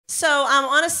So I'm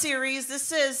on a series.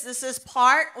 This is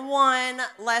part 1,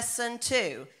 lesson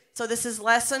 2. So this is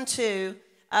lesson 2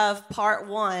 of part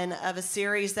 1 of a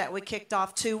series that we kicked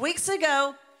off 2 weeks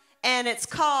ago, and it's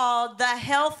called The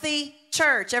Healthy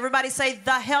Church. Everybody say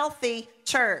The Healthy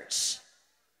Church.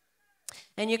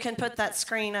 And you can put that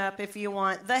screen up if you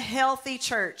want. The Healthy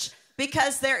Church,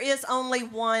 because there is only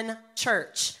one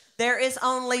church. There is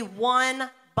only one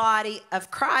body of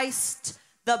Christ.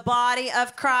 The body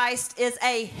of Christ is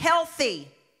a healthy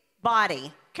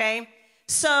body, okay?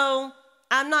 So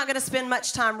I'm not going to spend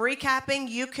much time recapping.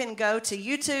 You can go to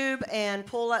YouTube and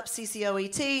pull up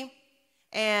CCOET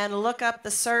and look up the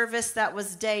service that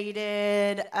was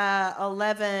dated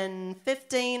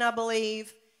 11/15, I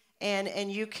believe,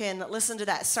 and you can listen to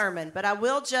that sermon. But I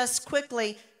will just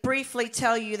quickly, briefly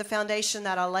tell you the foundation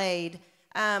that I laid.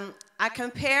 I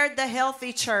compared the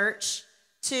healthy church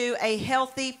to a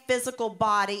healthy physical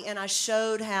body, and I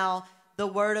showed how the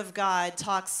Word of God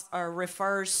talks or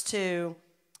refers to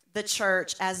the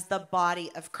church as the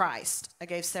body of Christ. I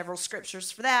gave several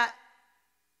scriptures for that.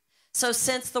 So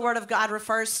since the Word of God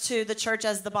refers to the church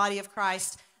as the body of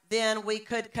Christ, then we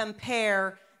could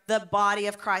compare the body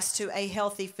of Christ to a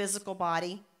healthy physical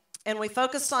body. And we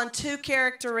focused on 2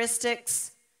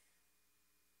 characteristics.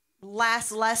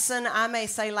 Last lesson, I may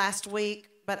say last week,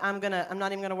 but I'm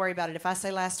not even gonna worry about it. If I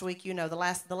say last week, you know, the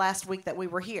last week that we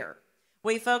were here.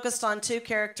 We focused on 2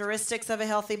 characteristics of a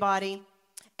healthy body.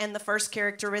 And the first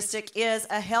characteristic is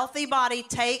a healthy body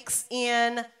takes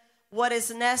in what is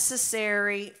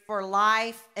necessary for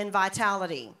life and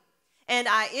vitality. And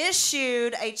I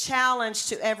issued a challenge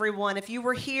to everyone. If you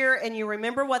were here and you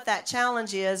remember what that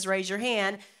challenge is, raise your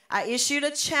hand. I issued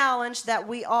a challenge that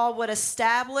we all would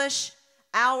establish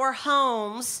our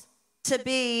homes to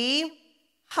be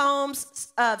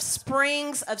homes of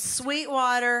springs of sweet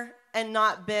water and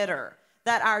not bitter.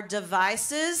 That our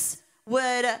devices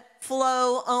would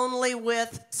flow only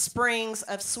with springs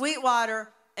of sweet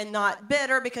water and not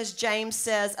bitter, because James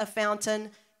says a fountain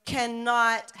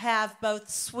cannot have both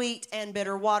sweet and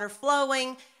bitter water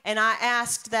flowing. And I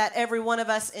asked that every one of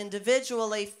us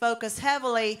individually focus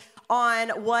heavily on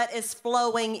what is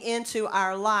flowing into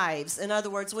our lives. In other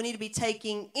words, we need to be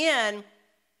taking in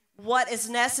what is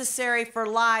necessary for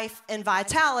life and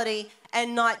vitality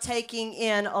and not taking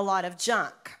in a lot of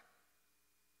junk.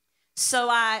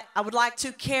 So I would like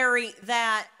to carry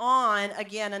that on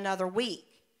again another week.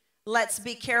 Let's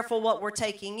be careful what we're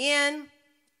taking in,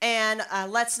 and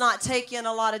let's not take in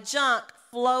a lot of junk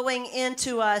flowing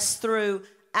into us through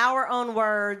our own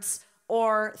words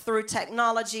or through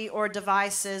technology or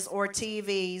devices or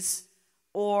TVs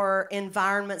or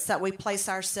environments that we place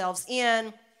ourselves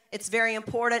in. It's very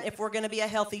important. If we're going to be a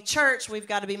healthy church, we've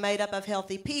got to be made up of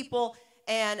healthy people.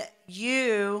 And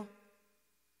you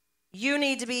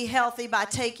need to be healthy by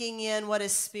taking in what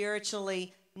is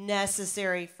spiritually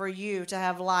necessary for you to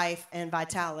have life and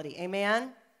vitality.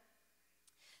 Amen?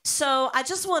 So I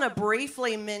just want to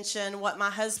briefly mention what my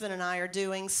husband and I are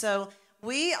doing. So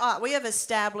we have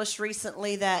established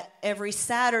recently that every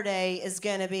Saturday is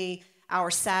going to be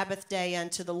our Sabbath day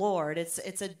unto the Lord.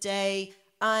 It's a day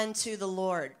unto the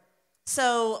Lord.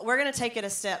 So we're going to take it a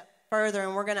step further,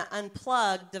 and we're going to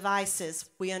unplug devices.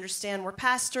 We understand we're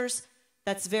pastors.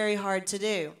 That's very hard to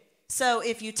do. So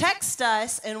if you text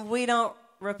us and we don't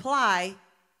reply,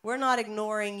 we're not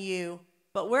ignoring you,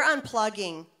 but we're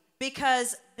unplugging,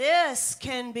 because this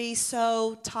can be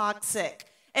so toxic,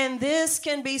 and this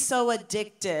can be so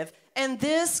addictive, and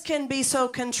this can be so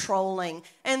controlling,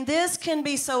 and this can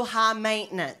be so high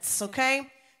maintenance,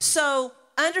 okay? So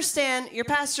understand your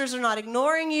pastors are not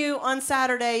ignoring you on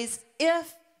Saturdays.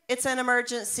 If it's an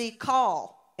emergency,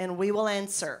 call and we will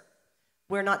answer.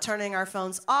 We're not turning our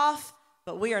phones off,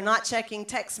 but we are not checking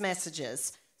text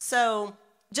messages. So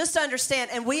just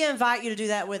understand, and we invite you to do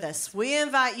that with us. We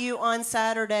invite you on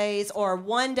Saturdays or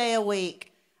one day a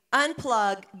week,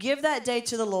 unplug, give that day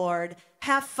to the Lord,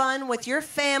 have fun with your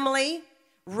family,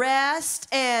 rest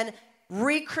and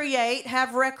recreate,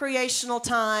 have recreational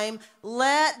time.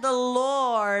 Let the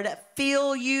Lord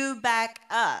fill you back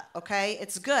up, okay?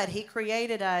 It's good. He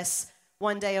created us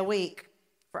one day a week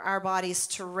for our bodies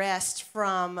to rest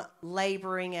from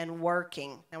laboring and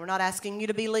working. Now, we're not asking you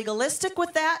to be legalistic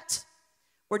with that.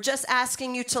 We're just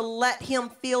asking you to let Him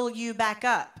fill you back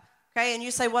up, okay? And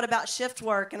you say, what about shift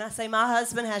work? And I say, my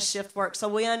husband has shift work, so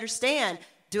we understand.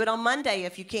 Do it on Monday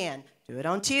if you can. Do it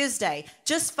on Tuesday.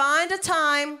 Just find a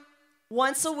time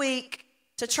once a week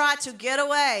to try to get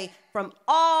away from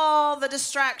all the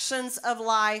distractions of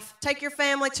life. Take your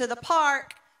family to the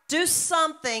park. Do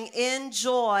something.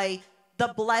 Enjoy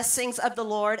the blessings of the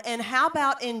Lord. And how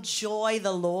about enjoy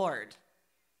the Lord?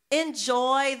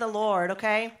 Enjoy the Lord,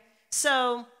 okay?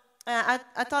 So I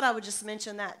thought I would just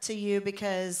mention that to you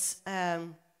because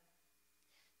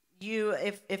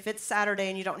if it's Saturday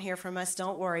and you don't hear from us,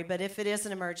 don't worry. But if it is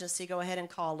an emergency, go ahead and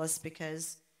call us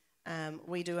because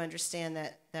we do understand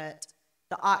that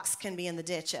the ox can be in the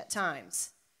ditch at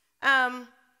times.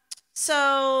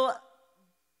 So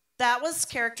that was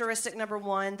characteristic number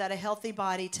one, that a healthy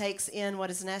body takes in what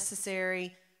is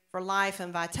necessary for life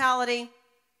and vitality.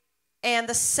 And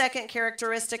the second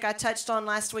characteristic I touched on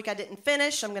last week, I didn't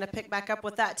finish. I'm going to pick back up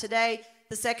with that today.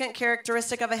 The second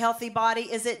characteristic of a healthy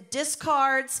body is it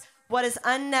discards what is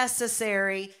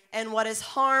unnecessary and what is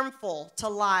harmful to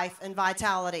life and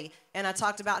vitality. And I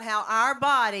talked about how our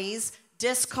bodies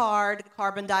discard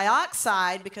carbon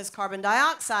dioxide because carbon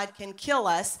dioxide can kill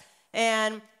us.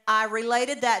 And I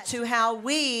related that to how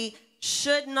we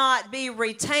should not be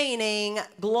retaining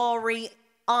glory,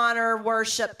 honor,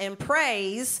 worship, and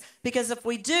praise, because if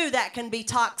we do, that can be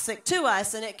toxic to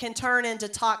us and it can turn into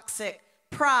toxic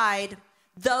pride.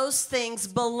 Those things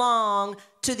belong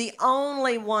to the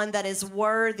only one that is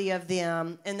worthy of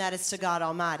them, and that is to God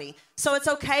Almighty. So it's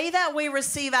okay that we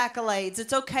receive accolades.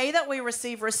 It's okay that we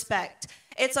receive respect.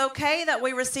 It's okay that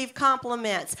we receive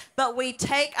compliments, but we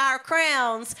take our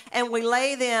crowns and we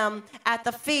lay them at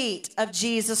the feet of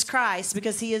Jesus Christ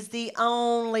because he is the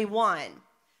only one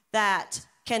that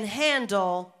can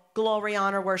handle glory,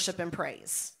 honor, worship, and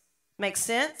praise. Make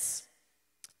sense?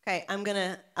 Okay,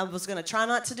 I was gonna try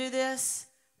not to do this,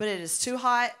 but it is too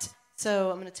hot, so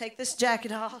I'm gonna take this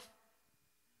jacket off.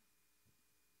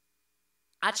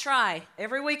 I try.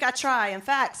 Every week I try. In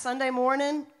fact, Sunday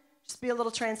morning, just be a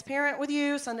little transparent with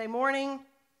you. Sunday morning,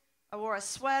 I wore a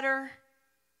sweater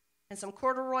and some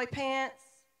corduroy pants.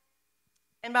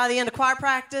 And by the end of choir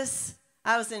practice,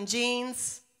 I was in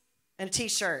jeans and a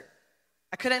t-shirt.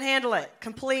 I couldn't handle it.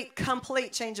 Complete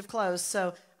change of clothes.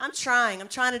 So I'm trying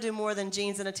to do more than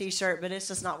jeans and a t-shirt, but it's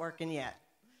just not working yet.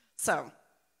 So,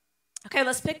 okay,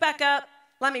 let's pick back up.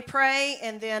 Let me pray,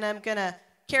 and then I'm going to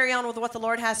carry on with what the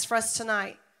Lord has for us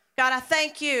tonight. God, I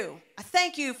thank you. I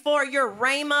thank you for your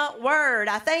Rhema word.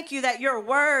 I thank you that your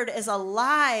word is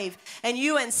alive and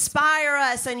you inspire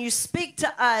us and you speak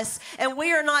to us. And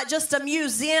we are not just a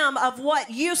museum of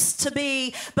what used to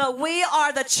be, but we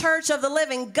are the church of the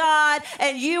living God,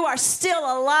 and you are still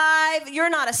alive.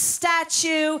 You're not a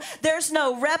statue. There's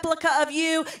no replica of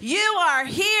you. You are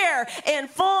here in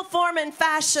full form and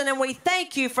fashion, and we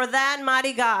thank you for that,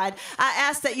 mighty God. I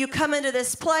ask that you come into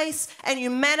this place and you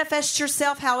manifest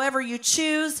yourself however you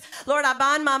choose. Lord, I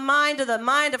bind my mind to the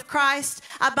mind of Christ.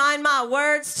 I bind my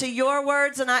words to your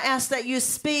words, and I ask that you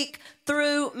speak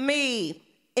through me.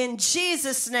 In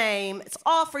Jesus' name, it's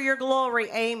all for your glory.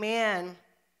 Amen.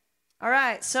 All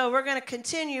right, so we're going to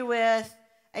continue with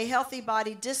a healthy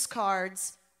body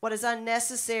discards what is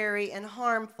unnecessary and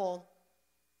harmful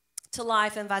to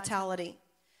life and vitality.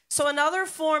 So another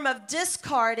form of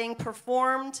discarding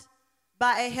performed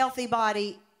by a healthy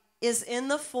body is in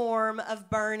the form of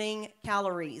burning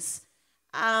calories.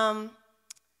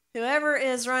 Whoever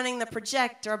is running the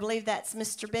projector, I believe that's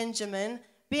Mr. Benjamin.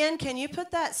 Ben, can you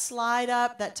put that slide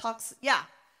up that talks? Yeah.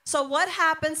 So what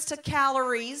happens to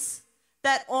calories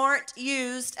that aren't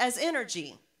used as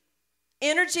energy?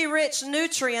 Energy-rich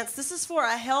nutrients. This is for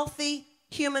a healthy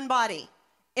human body.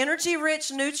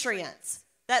 Energy-rich nutrients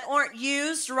that aren't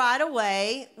used right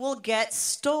away will get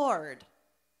stored.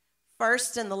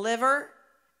 First in the liver,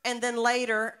 and then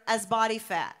later as body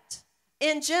fat.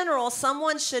 In general,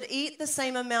 someone should eat the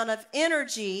same amount of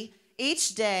energy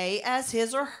each day as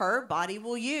his or her body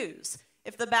will use.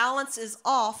 If the balance is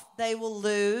off, they will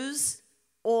lose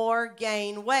or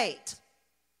gain weight.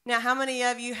 Now, how many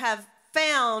of you have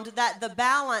found that the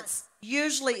balance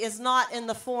usually is not in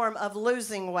the form of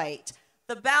losing weight?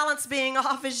 The balance being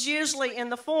off is usually in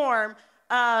the form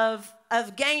of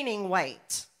gaining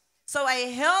weight. So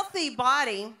a healthy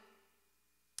body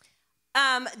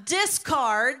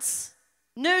discards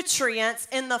nutrients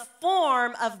in the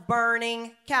form of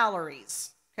burning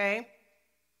calories, okay?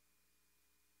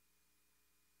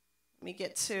 Let me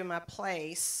get to my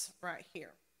place right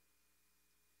here.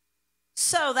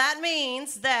 So that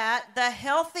means that the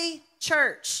healthy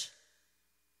church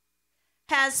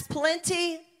has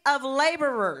plenty of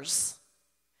laborers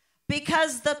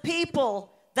because the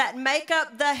people that make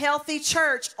up the healthy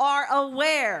church are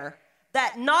aware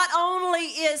that not only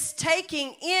is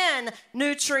taking in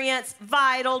nutrients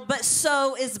vital, but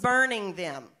so is burning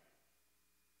them.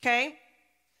 Okay?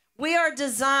 We are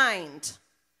designed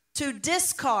to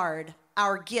discard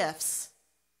our gifts,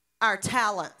 our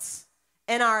talents,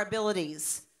 and our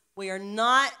abilities. We are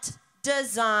not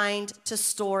designed to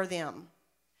store them.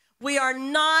 We are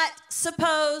not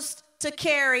supposed to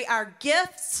carry our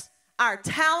gifts, our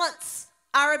talents,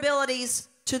 our abilities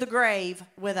to the grave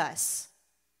with us.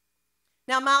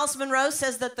 Now, Miles Monroe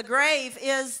says that the grave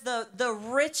is the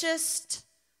richest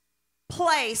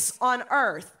place on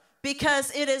earth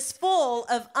because it is full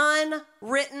of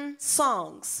unwritten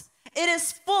songs. It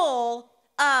is full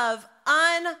of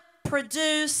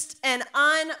unproduced and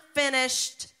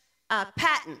unfinished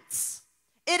patents.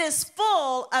 It is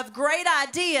full of great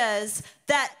ideas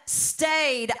that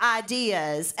stayed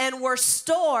ideas and were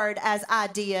stored as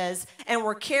ideas and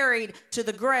were carried to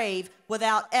the grave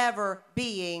without ever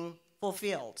being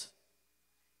fulfilled.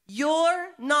 You're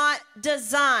not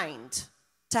designed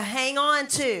to hang on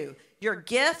to your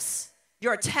gifts,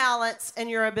 your talents, and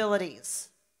your abilities.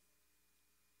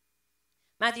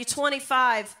 Matthew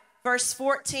 25, verse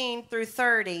 14 through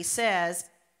 30 says,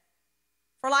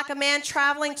 "For like a man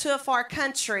traveling to a far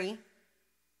country,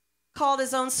 called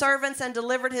his own servants and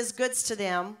delivered his goods to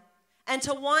them, and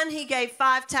to one he gave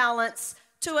 5 talents,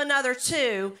 to another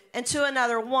 2, and to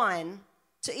another 1,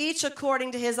 to each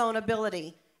according to his own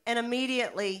ability. And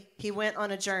immediately he went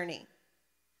on a journey.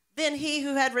 Then he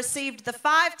who had received the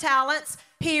 5 talents,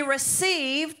 he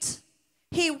went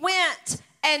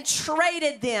and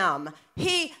traded them.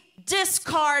 He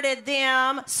discarded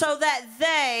them so that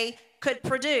they could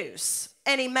produce.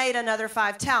 And he made another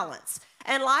 5 talents.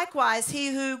 And likewise, he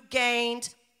who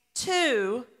gained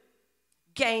 2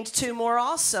 more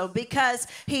also, because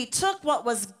he took what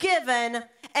was given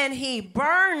and he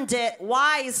burned it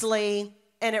wisely,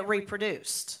 and it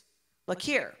reproduced." Look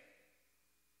here.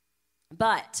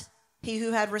 "But he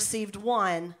who had received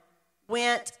 1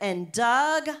 went and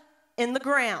dug in the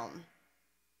ground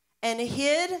and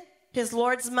hid his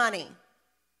Lord's money."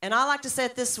 And I like to say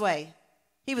it this way: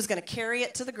 he was going to carry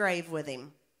it to the grave with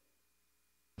him.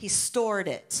 He stored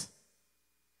it.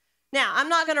 Now, I'm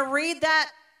not going to read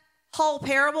that whole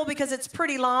parable because it's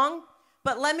pretty long,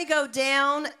 but let me go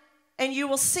down and you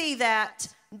will see that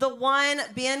the one,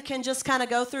 Ben can just kind of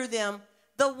go through them.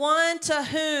 The one to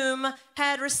whom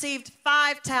had received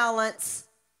 5 talents,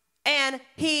 and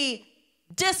he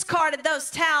discarded those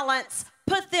talents,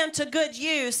 put them to good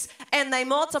use, and they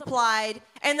multiplied.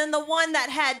 And then the one that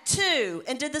had 2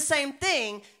 and did the same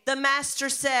thing, the master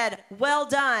said, "Well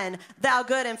done, thou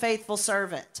good and faithful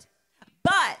servant."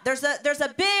 But there's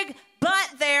a big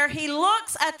but there. He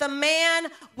looks at the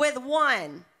man with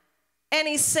 1 and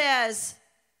he says,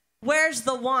 "Where's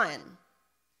the 1?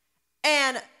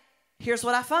 And here's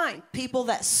what I find. People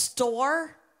that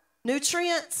store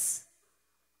nutrients,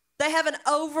 they have an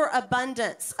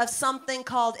overabundance of something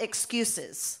called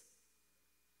excuses.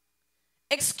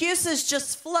 Excuses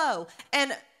just flow,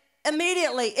 and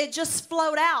immediately it just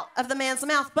flowed out of the man's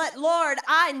mouth. "But Lord,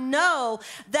 I know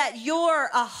that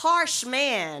you're a harsh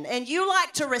man and you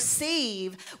like to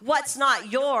receive what's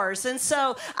not yours. And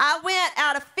so I went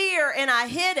out of fear and I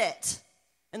hid it."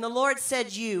 And the Lord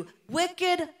said, "You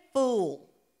wicked fool.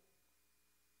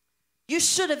 You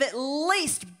should have at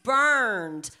least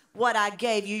burned what I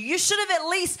gave you. You should have at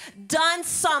least done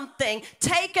something,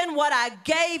 taken what I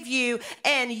gave you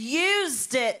and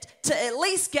used it to at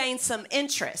least gain some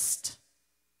interest."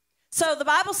 So the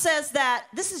Bible says that,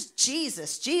 this is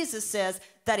Jesus. Jesus says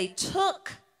that he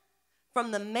took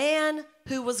from the man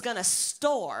who was going to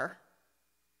store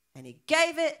and he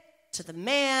gave it to the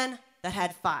man that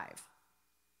had 5.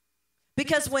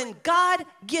 Because when God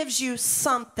gives you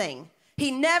something,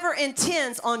 he never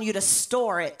intends on you to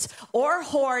store it or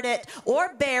hoard it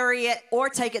or bury it or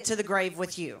take it to the grave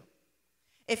with you.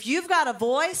 If you've got a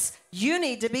voice, you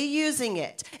need to be using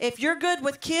it. If you're good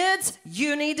with kids,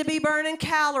 you need to be burning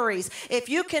calories. If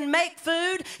you can make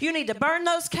food, you need to burn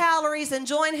those calories and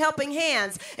join helping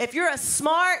hands. If you're a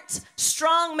smart,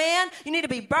 strong man, you need to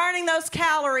be burning those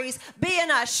calories. Be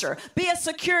an usher. Be a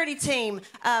security team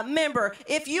member.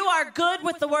 If you are good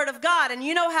with the Word of God and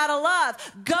you know how to love,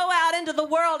 go out into the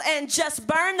world and just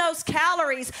burn those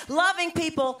calories, loving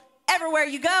people everywhere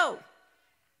you go.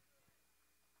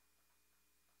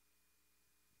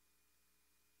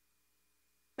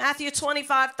 Matthew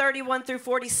 25, 31 through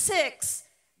 46,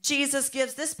 Jesus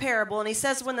gives this parable, and he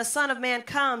says, "When the Son of Man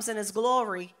comes in his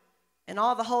glory and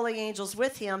all the holy angels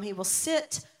with him, he will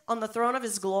sit on the throne of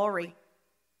his glory,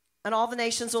 and all the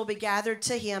nations will be gathered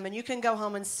to him." And you can go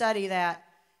home and study that.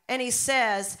 And he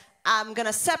says, "I'm going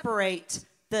to separate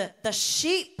the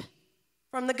sheep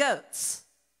from the goats."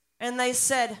 And they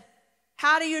said,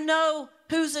 "How do you know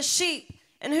who's a sheep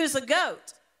and who's a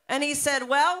goat?" And he said,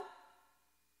 "Well,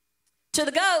 to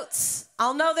the goats,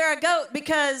 I'll know they're a goat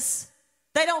because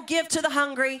they don't give to the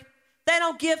hungry. They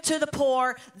don't give to the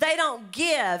poor. They don't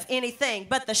give anything.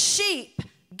 But the sheep,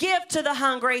 give to the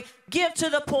hungry, give to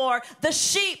the poor. The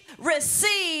sheep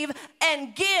receive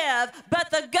and give, but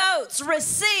the goats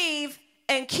receive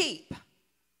and keep.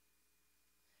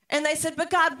 And they said, but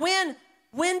God, when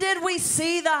did we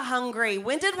see the hungry?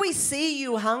 When did we see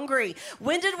you hungry?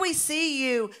 When did we see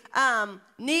you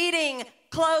needing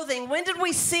clothing? When did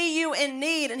we see you in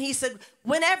need? And he said,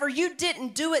 whenever you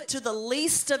didn't do it to the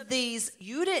least of these,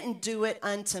 you didn't do it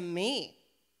unto me.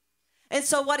 And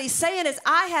so what he's saying is,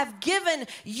 I have given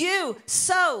you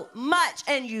so much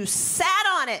and you sat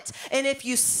on it. And if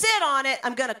you sit on it,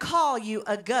 I'm going to call you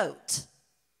a goat.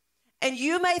 And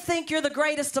you may think you're the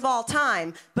greatest of all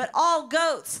time, but all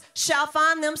goats shall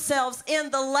find themselves in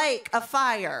the lake of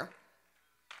fire.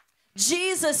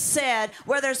 Jesus said,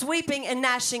 where there's weeping and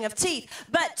gnashing of teeth.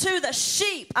 But to the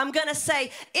sheep, I'm going to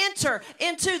say, enter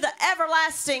into the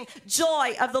everlasting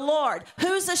joy of the Lord.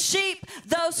 Who's a sheep?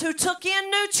 Those who took in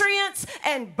nutrients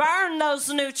and burned those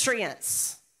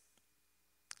nutrients.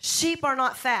 Sheep are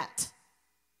not fat.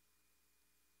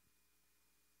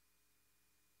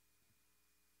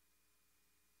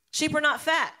 Sheep are not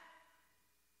fat.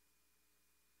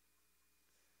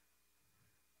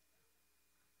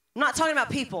 I'm not talking about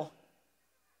people.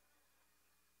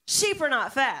 Sheep are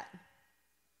not fat.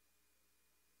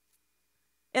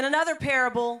 In another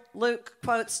parable, Luke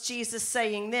quotes Jesus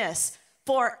saying this,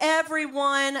 for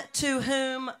everyone to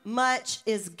whom much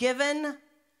is given,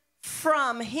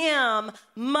 from him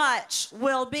much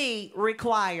will be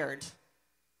required.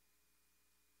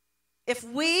 If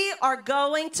we are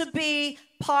going to be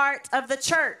part of the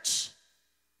church,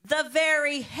 the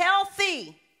very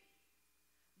healthy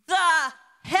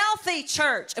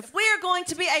church, if we are going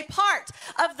to be a part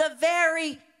of the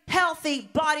very healthy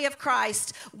body of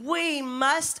Christ, we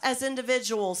must, as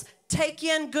individuals, take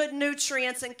in good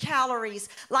nutrients and calories,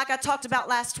 like I talked about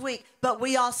last week, but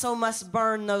we also must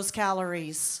burn those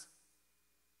calories.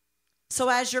 So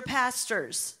as your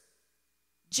pastors,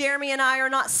 Jeremy and I are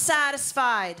not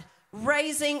satisfied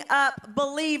raising up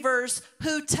believers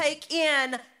who take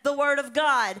in the Word of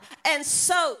God and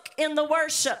soak in the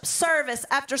worship service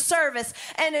after service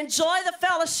and enjoy the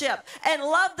fellowship and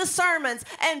love the sermons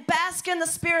and bask in the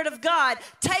Spirit of God,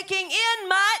 taking in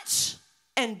much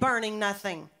and burning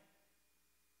nothing.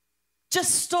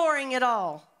 Just storing it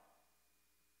all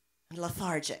and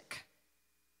lethargic.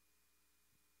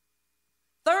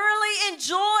 Thoroughly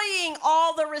enjoying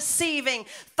all the receiving,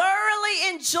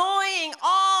 thoroughly enjoying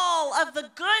all of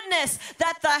the goodness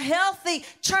that the healthy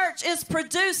church is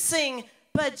producing,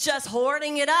 but just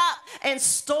hoarding it up and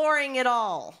storing it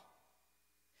all.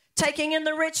 Taking in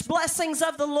the rich blessings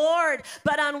of the Lord,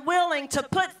 but unwilling to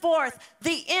put forth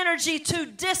the energy to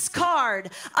discard,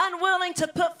 unwilling to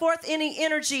put forth any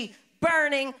energy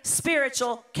burning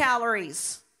spiritual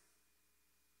calories.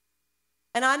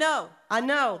 And I know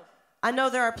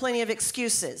there are plenty of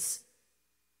excuses.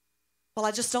 Well,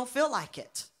 I just don't feel like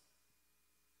it.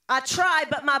 I try,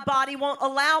 but my body won't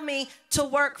allow me to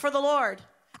work for the Lord.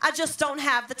 I just don't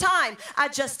have the time. I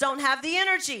just don't have the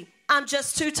energy. I'm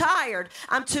just too tired.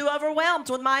 I'm too overwhelmed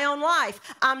with my own life.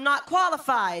 I'm not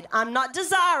qualified. I'm not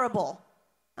desirable.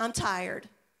 I'm tired.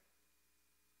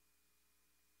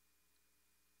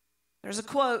 There's a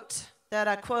quote that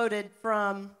I quoted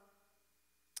from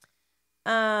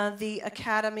the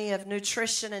Academy of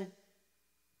Nutrition, and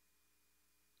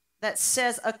that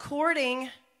says, according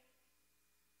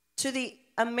to the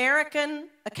American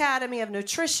Academy of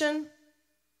Nutrition,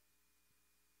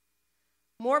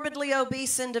 morbidly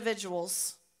obese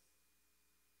individuals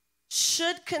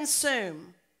should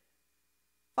consume,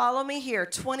 follow me here,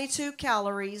 22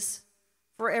 calories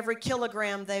for every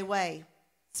kilogram they weigh.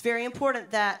 It's very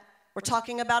important that we're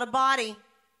talking about a body,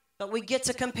 but we get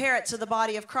to compare it to the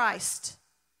body of Christ.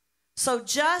 So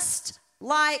just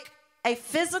like a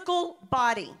physical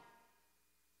body,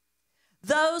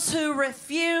 those who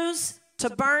refuse to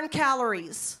burn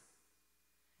calories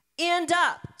end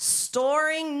up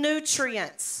storing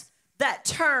nutrients that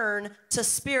turn to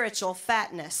spiritual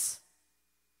fatness.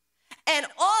 And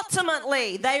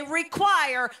ultimately, they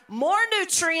require more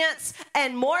nutrients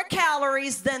and more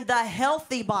calories than the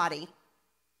healthy body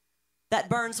that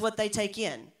burns what they take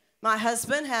in. My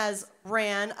husband has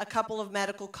ran a couple of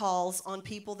medical calls on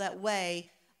people that weigh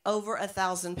over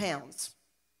 1,000 pounds.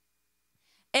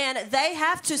 And they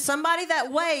have to, somebody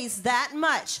that weighs that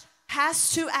much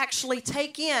has to actually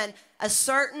take in a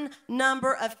certain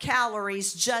number of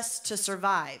calories just to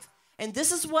survive. And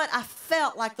this is what I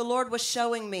felt like the Lord was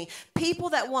showing me. People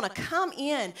that want to come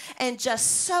in and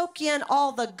just soak in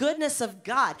all the goodness of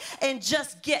God and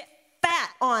just get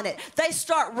fat on it. They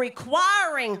start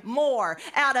requiring more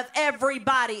out of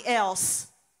everybody else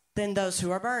than those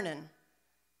who are burning.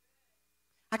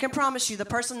 I can promise you, the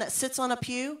person that sits on a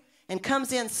pew and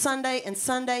comes in Sunday and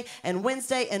Sunday and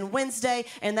Wednesday and Wednesday,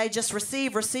 and they just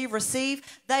receive,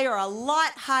 they are a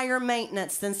lot higher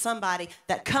maintenance than somebody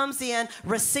that comes in,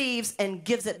 receives, and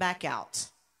gives it back out.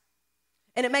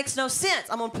 And it makes no sense.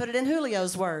 I'm going to put it in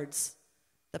Julio's words.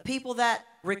 The people that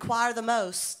require the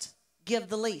most give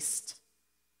the least.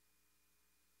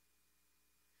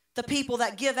 The people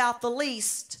that give out the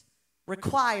least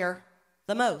require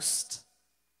the most.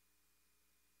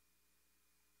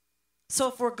 So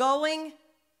if we're going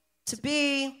to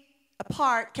be a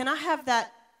part, can I have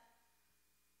that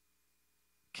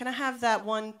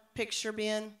one picture,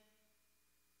 Ben?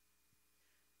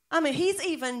 I mean, he's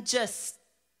even just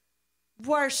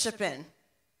worshiping.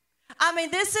 I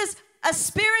mean, this is a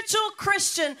spiritual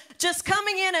Christian just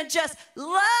coming in and just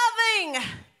loving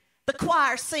the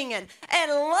choir singing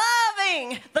and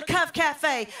loving the Cove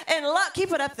Cafe and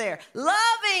keep it up there,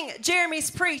 loving Jeremy's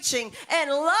preaching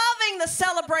and loving the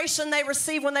celebration they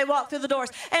receive when they walk through the doors,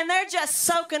 and they're just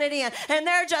soaking it in and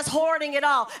they're just hoarding it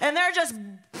all and they're just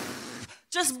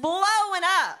blowing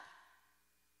up,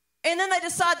 and then they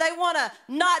decide they want to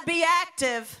not be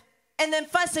active and then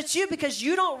fuss at you because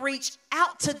you don't reach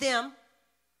out to them.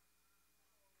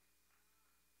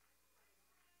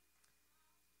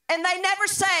 And they never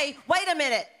say, wait a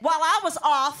minute, while I was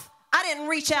off, I didn't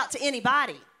reach out to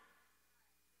anybody.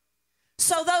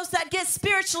 So those that get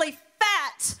spiritually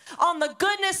fat on the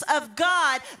goodness of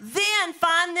God then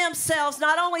find themselves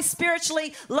not only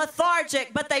spiritually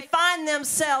lethargic, but they find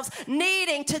themselves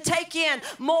needing to take in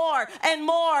more and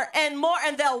more and more,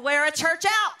 and they'll wear a church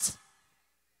out.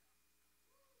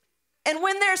 And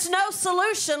when there's no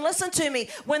solution, listen to me,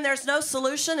 when there's no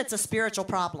solution, it's a spiritual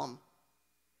problem.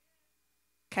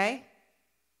 Okay?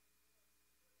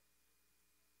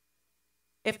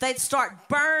 If they'd start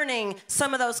burning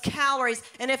some of those calories,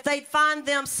 and if they'd find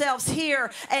themselves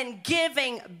here and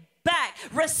giving back,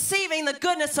 receiving the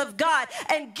goodness of God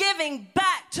and giving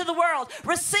back to the world,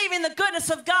 receiving the goodness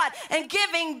of God and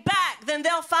giving back, then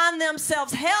they'll find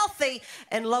themselves healthy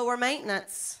and lower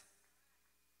maintenance.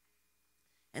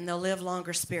 And they'll live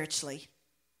longer spiritually.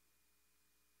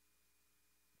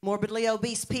 Morbidly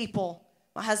obese people.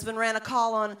 My husband ran a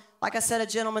call on, like I said, a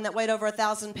gentleman that weighed over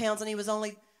 1,000 pounds, and he was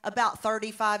only about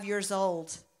 35 years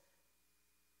old.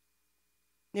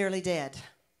 Nearly dead.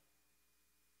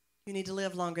 You need to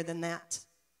live longer than that.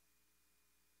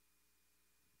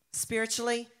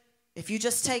 Spiritually, if you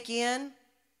just take in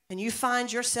and you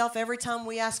find yourself every time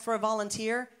we ask for a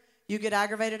volunteer, you get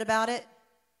aggravated about it,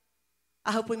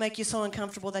 I hope we make you so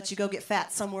uncomfortable that you go get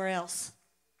fat somewhere else.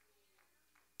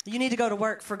 You need to go to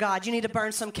work for God. You need to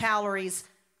burn some calories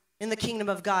in the kingdom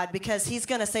of God, because he's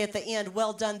going to say at the end,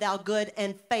 well done, thou good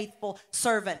and faithful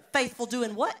servant. Faithful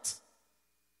doing what?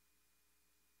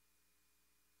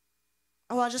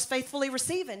 Oh, well, just faithfully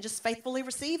receiving, just faithfully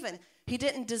receiving. He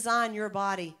didn't design your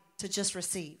body to just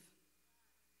receive.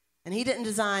 And he didn't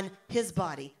design his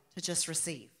body to just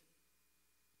receive.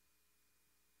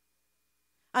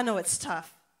 I know it's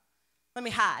tough. Let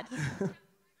me hide.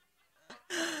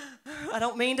 I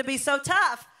don't mean to be so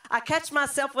tough. I catch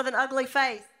myself with an ugly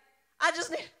face. I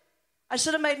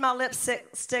should have made my lips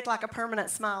stick like a permanent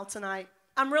smile tonight.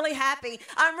 I'm really happy.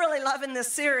 I'm really loving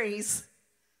this series.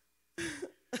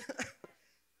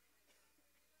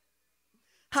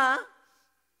 Huh?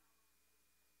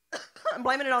 I'm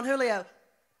blaming it on Julio.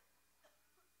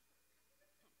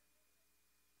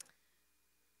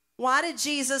 Why did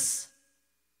Jesus...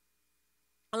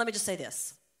 Well, let me just say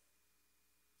this.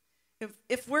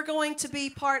 If we're going to be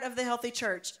part of the healthy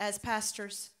church as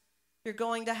pastors, you're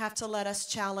going to have to let us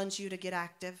challenge you to get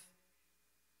active.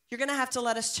 You're going to have to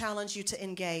let us challenge you to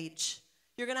engage.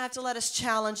 You're going to have to let us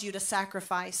challenge you to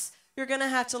sacrifice. You're going to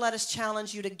have to let us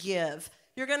challenge you to give.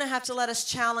 You're going to have to let us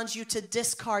challenge you to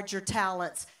discard your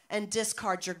talents and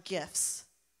discard your gifts.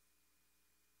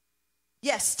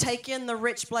 Yes, take in the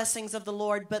rich blessings of the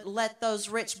Lord, but let those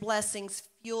rich blessings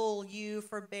fuel you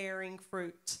for bearing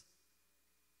fruit.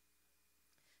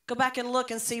 Go back and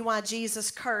look and see why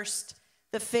Jesus cursed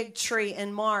the fig tree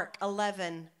in Mark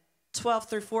 11, 12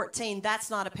 through 14. That's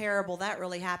not a parable. That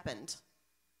really happened.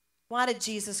 Why did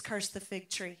Jesus curse the fig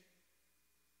tree?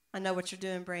 I know what you're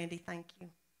doing, Brandy. Thank you.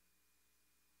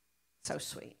 So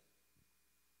sweet.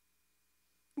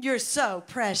 You're so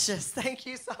precious. Thank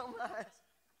you so much.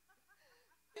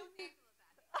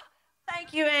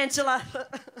 Thank you, Angela.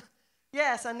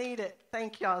 Yes, I need it.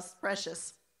 Thank y'all. It's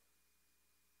precious.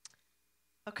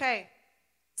 Okay.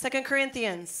 2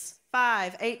 Corinthians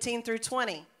 5, 18 through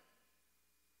 20.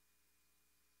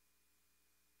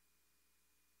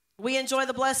 We enjoy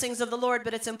the blessings of the Lord,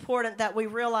 but it's important that we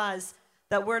realize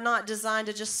that we're not designed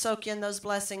to just soak in those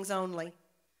blessings only.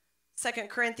 2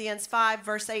 Corinthians 5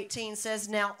 verse 18 says,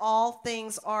 now all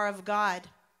things are of God,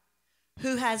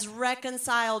 who has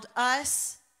reconciled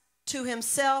us to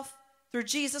himself through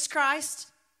Jesus Christ.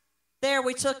 There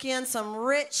we took in some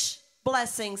rich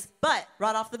blessings, but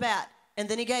right off the bat, and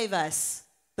then he gave us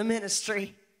the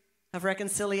ministry of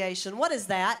reconciliation. What is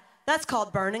that? That's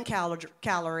called burning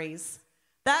calories.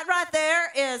 That right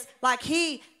there is like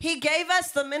he gave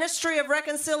us the ministry of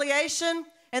reconciliation,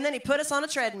 and then he put us on a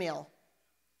treadmill.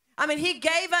 I mean, he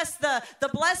gave us the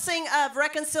blessing of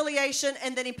reconciliation,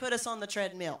 and then he put us on the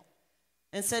treadmill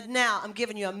and said, now I'm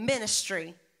giving you a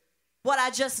ministry. What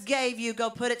I just gave you, go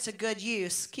put it to good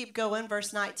use. Keep going,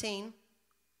 verse 19.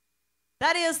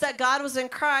 That is that God was in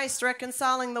Christ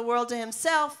reconciling the world to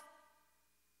himself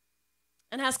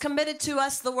and has committed to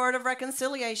us the word of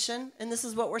reconciliation, and this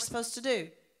is what we're supposed to do.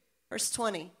 Verse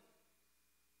 20.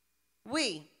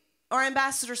 We are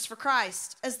ambassadors for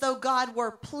Christ, as though God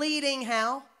were pleading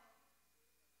how?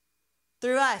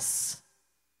 Through us.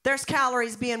 There's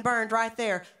calories being burned right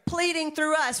there. Pleading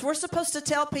through us. We're supposed to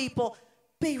tell people,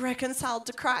 be reconciled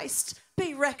to Christ.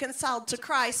 Be reconciled to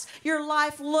Christ. Your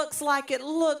life looks like it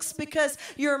looks because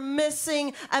you're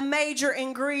missing a major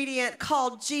ingredient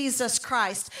called Jesus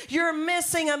Christ. You're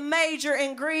missing a major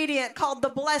ingredient called the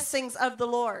blessings of the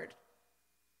Lord.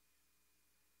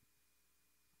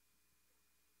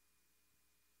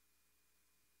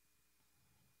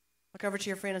 Look over to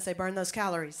your friend and say, burn those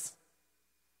calories.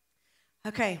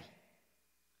 Okay.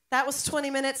 That was 20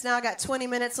 minutes. Now I got 20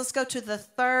 minutes. Let's go to the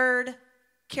third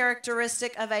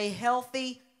characteristic of a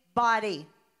healthy body.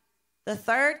 The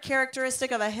third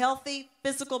characteristic of a healthy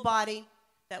physical body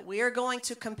that we are going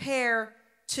to compare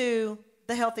to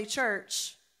the healthy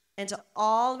church, and to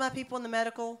all of my people in the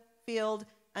medical field,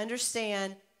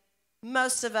 understand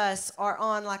most of us are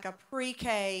on like a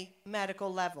pre-K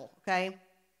medical level, okay?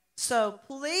 So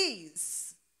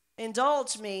please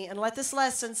indulge me and let this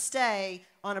lesson stay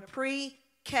on a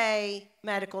pre-K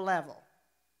medical level,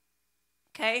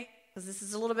 okay? Because this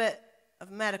is a little bit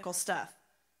of medical stuff.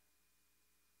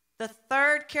 The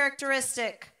third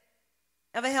characteristic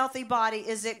of a healthy body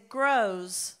is it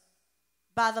grows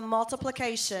by the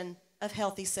multiplication of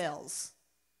healthy cells.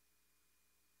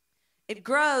 It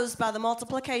grows by the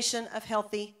multiplication of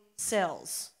healthy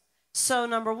cells. So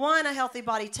number one, a healthy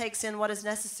body takes in what is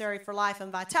necessary for life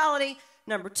and vitality.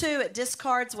 Number two, it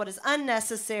discards what is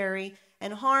unnecessary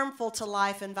and harmful to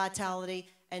life and vitality.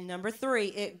 And number three,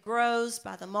 it grows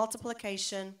by the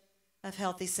multiplication of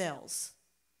healthy cells.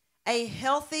 A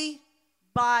healthy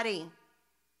body,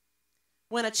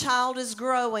 when a child is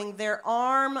growing, their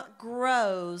arm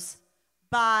grows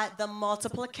by the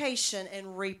multiplication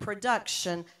and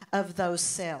reproduction of those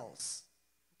cells.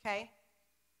 Okay?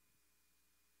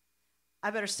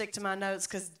 I better stick to my notes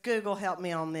because Google helped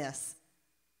me on this.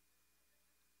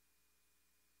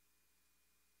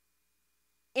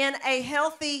 In a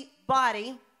healthy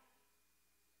body,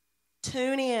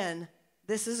 tune in.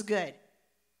 This is good.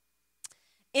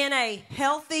 In a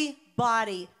healthy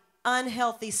body,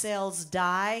 unhealthy cells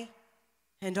die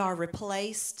and are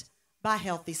replaced by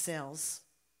healthy cells.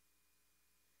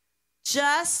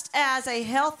 Just as a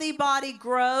healthy body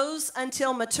grows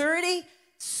until maturity,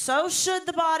 so should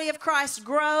the body of Christ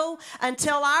grow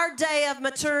until our day of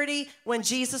maturity when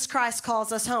Jesus Christ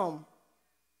calls us home.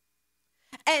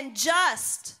 And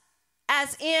just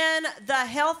as in the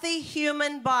healthy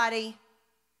human body,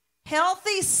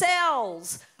 healthy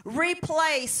cells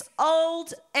replace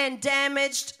old and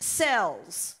damaged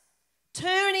cells.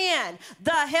 Tune in.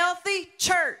 The healthy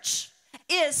church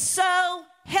is so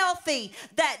healthy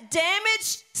that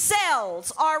damaged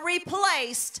cells are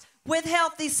replaced with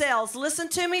healthy cells. Listen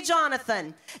to me,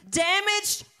 Jonathan.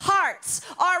 Damaged hearts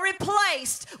are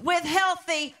replaced with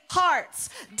healthy hearts.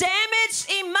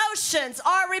 Damaged emotions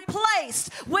are replaced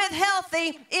with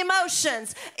healthy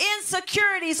emotions.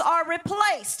 Insecurities are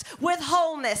replaced with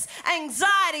wholeness.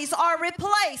 Anxieties are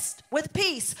replaced with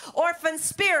peace. Orphan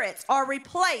spirits are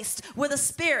replaced with a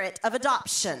spirit of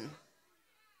adoption.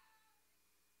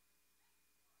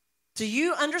 Do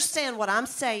you understand what I'm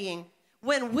saying?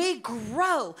 When we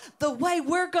grow, the way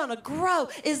we're going to grow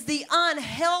is the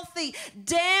unhealthy,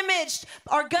 damaged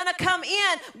are going to come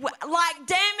in like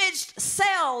damaged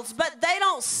cells, but they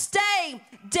don't stay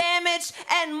damaged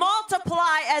and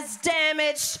multiply as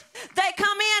damaged. They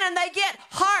come in and they get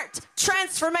heart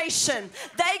transformation.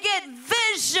 They get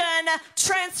vision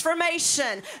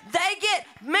transformation. They get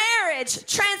marriage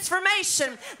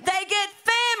transformation. They get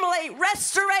family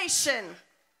restoration.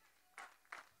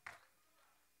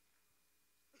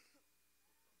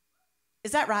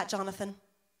 Is that right, Jonathan?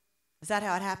 Is that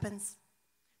how it happens?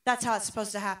 That's how it's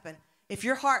supposed to happen. If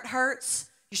your heart hurts,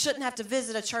 you shouldn't have to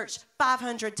visit a church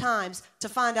 500 times to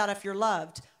find out if you're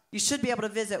loved. You should be able to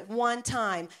visit one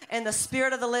time and the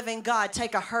Spirit of the living God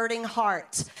take a hurting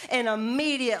heart and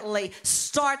immediately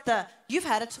start you've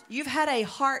had a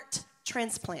heart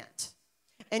transplant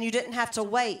and you didn't have to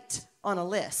wait on a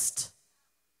list.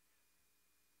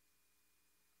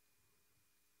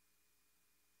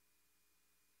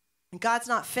 And God's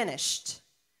not finished.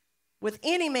 With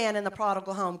any man in the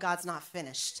prodigal home, God's not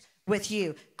finished. With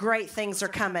you, great things are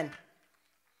coming.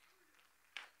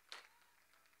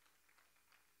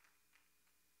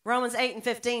 Romans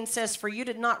 8:15 says, "For you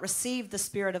did not receive the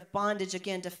spirit of bondage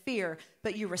again to fear,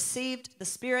 but you received the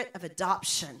spirit of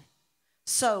adoption."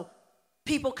 So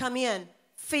people come in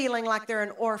feeling like they're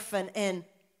an orphan and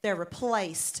they're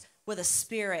replaced with a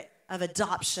spirit of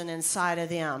adoption inside of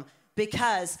them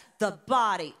because the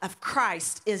body of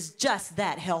Christ is just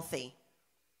that healthy.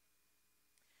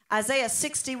 Isaiah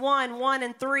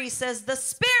 61:1-3 says, "The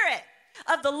Spirit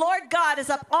of the Lord God is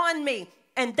upon me,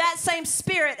 and that same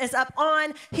Spirit is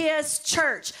upon his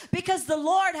church, because the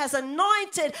Lord has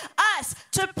anointed us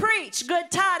to preach good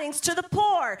tidings to the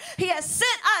poor. He has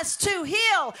sent us to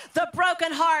heal the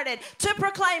brokenhearted, to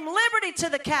proclaim liberty to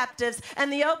the captives,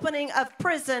 and the opening of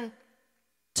prison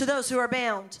to those who are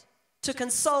bound, to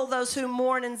console those who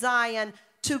mourn in Zion,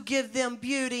 to give them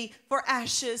beauty for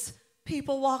ashes."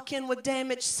 People walk in with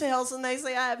damaged cells and they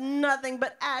say, "I have nothing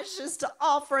but ashes to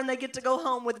offer," and they get to go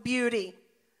home with beauty.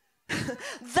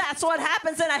 That's what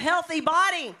happens in a healthy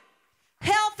body.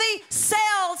 Healthy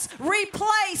cells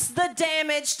replace the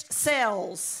damaged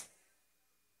cells.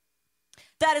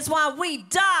 That is why we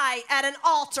die at an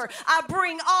altar. I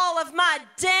bring all of my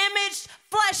damaged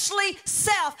fleshly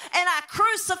self and I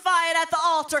crucify it at the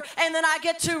altar, and then I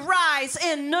get to rise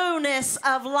in newness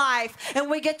of life, and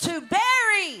we get to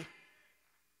bury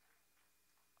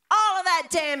all of that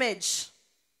damage.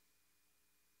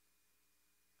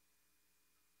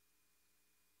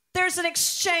 There's an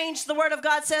exchange, the Word of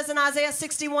God says in Isaiah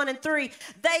 61:3.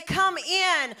 They come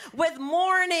in with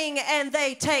mourning and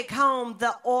they take home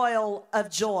the oil of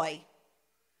joy.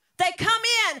 They come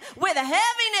in with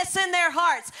heaviness in their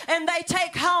hearts and they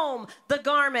take home the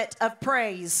garment of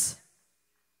praise.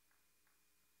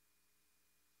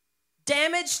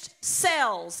 Damaged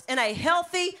cells in a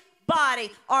healthy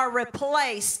body are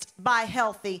replaced by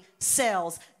healthy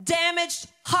cells. Damaged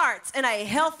hearts in a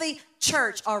healthy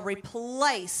church are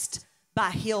replaced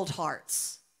by healed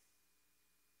hearts.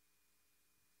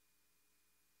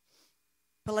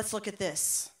 But let's look at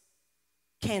this.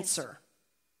 Cancer.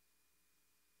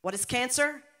 What is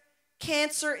cancer?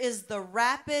 Cancer is the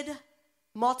rapid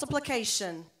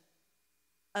multiplication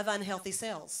of unhealthy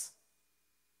cells.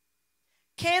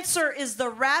 Cancer is the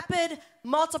rapid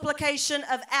multiplication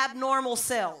of abnormal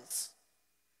cells.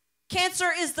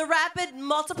 Cancer is the rapid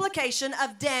multiplication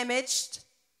of damaged,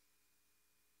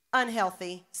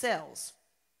 unhealthy cells.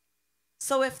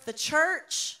 So if the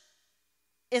church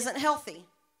isn't healthy,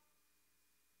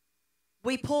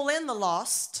 we pull in the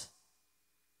lost,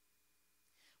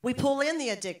 we pull in the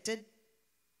addicted,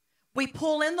 we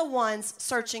pull in the ones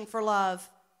searching for love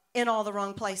in all the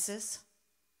wrong places.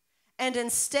 And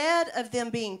instead of them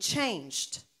being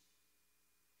changed,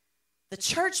 the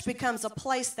church becomes a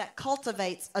place that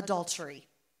cultivates adultery.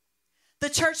 The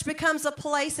church becomes a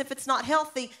place, if it's not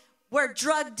healthy, where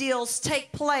drug deals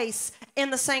take place in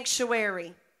the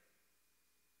sanctuary.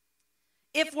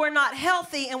 If we're not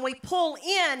healthy and we pull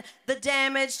in the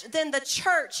damaged, then the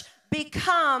church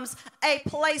becomes a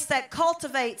place that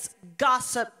cultivates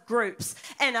gossip groups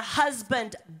and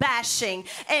husband bashing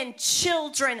and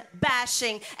children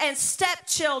bashing and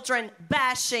stepchildren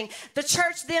bashing. The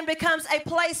church then becomes a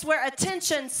place where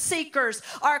attention seekers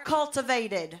are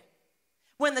cultivated.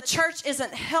 When the church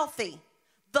isn't healthy,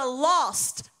 the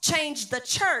lost change the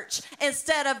church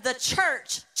instead of the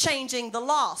church changing the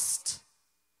lost.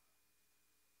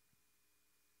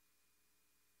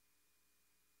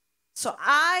 So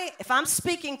if I'm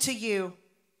speaking to you,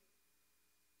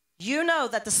 you know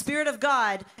that the Spirit of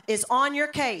God is on your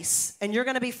case and you're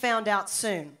going to be found out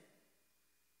soon.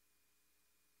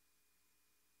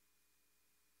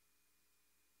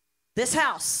 This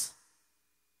house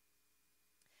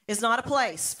is not a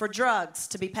place for drugs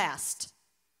to be passed.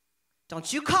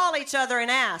 Don't you call each other and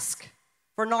ask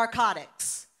for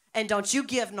narcotics, and don't you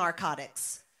give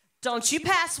narcotics. Don't you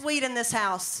pass weed in this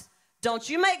house. Don't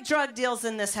you make drug deals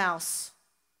in this house.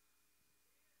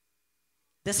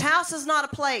 This house is not a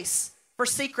place for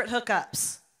secret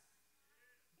hookups.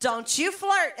 Don't you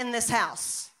flirt in this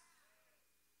house.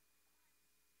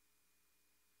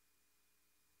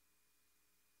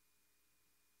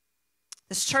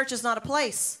 This church is not a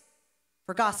place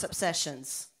for gossip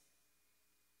sessions.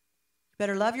 You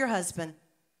better love your husband.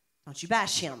 Don't you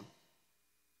bash him.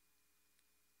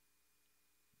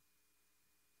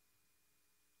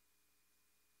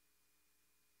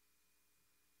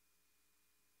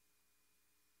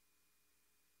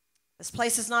 This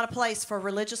place is not a place for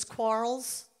religious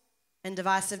quarrels and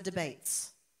divisive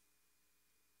debates.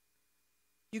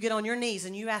 You get on your knees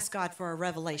and you ask God for a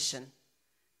revelation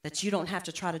that you don't have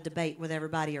to try to debate with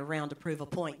everybody around to prove a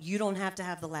point. You don't have to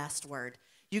have the last word.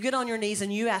 You get on your knees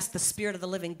and you ask the Spirit of the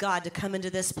living God to come into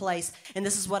this place. And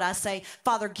this is what I say,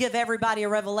 Father, give everybody a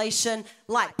revelation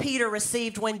like Peter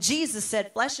received when Jesus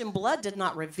said, flesh and blood did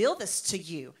not reveal this to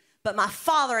you, but my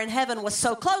Father in heaven was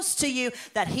so close to you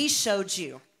that he showed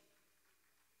you.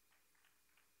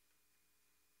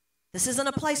 This isn't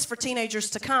a place for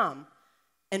teenagers to come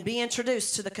and be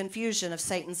introduced to the confusion of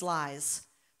Satan's lies.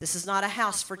 This is not a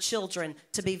house for children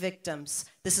to be victims.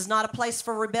 This is not a place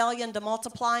for rebellion to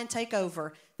multiply and take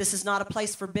over. This is not a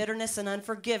place for bitterness and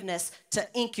unforgiveness to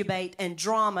incubate and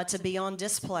drama to be on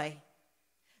display.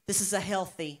 This is a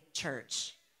healthy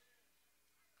church.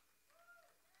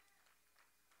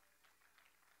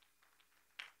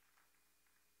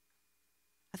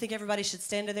 I think everybody should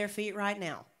stand to their feet right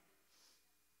now.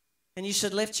 And you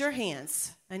should lift your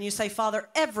hands and you say, Father,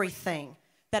 everything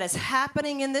that is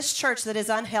happening in this church that is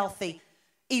unhealthy,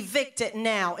 evict it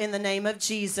now in the name of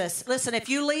Jesus. Listen, if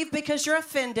you leave because you're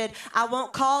offended, I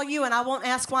won't call you and I won't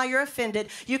ask why you're offended.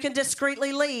 You can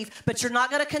discreetly leave, but you're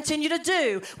not going to continue to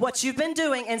do what you've been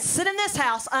doing and sit in this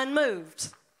house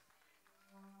unmoved.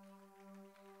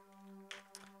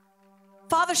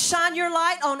 Father, shine your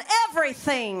light on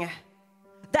everything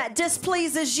that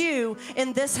displeases you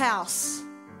in this house.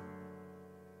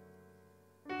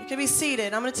 You can be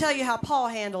seated. I'm going to tell you how Paul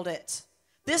handled it.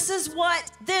 This is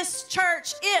what this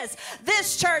church is.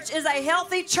 This church is a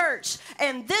healthy church,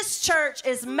 and this church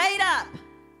is made up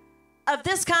of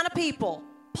this kind of people.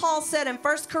 Paul said in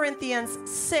 1 Corinthians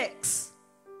 6,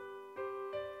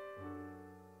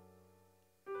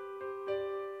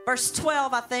 verse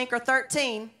 12, I think, or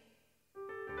 13.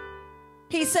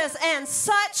 He says, and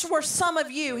such were some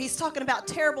of you. He's talking about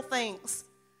terrible things.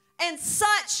 And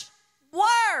such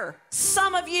were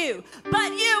some of you,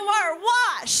 but you were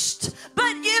washed,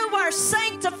 but you were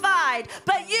sanctified,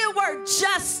 but you were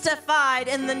justified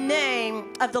in the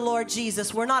name of the Lord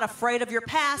Jesus. We're not afraid of your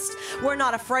past. We're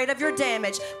not afraid of your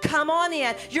damage. Come on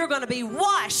in. You're going to be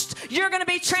washed. You're going to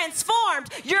be transformed.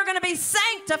 You're going to be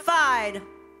sanctified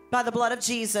by the blood of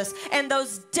Jesus. And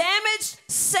those damaged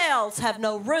cells have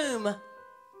no room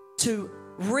to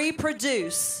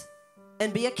reproduce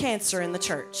and be a cancer in the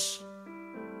church.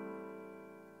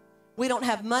 We don't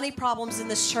have money problems in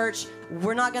this church.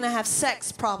 We're not going to have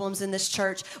sex problems in this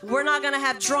church. We're not going to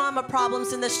have drama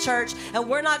problems in this church. And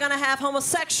we're not going to have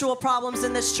homosexual problems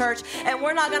in this church. And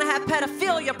we're not going to have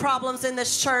pedophilia problems in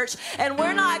this church. And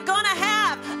we're not going to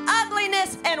have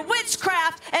ugliness and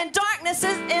witchcraft and darkness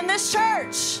in this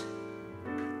church.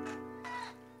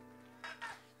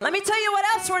 Let me tell you what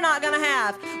else we're not going to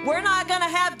have. We're not going to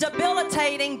have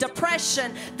debilitating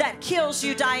depression that kills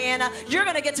you, Diana. You're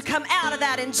going to get to come out of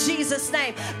that in Jesus'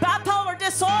 name. Bipolar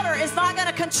disorder is not going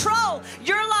to control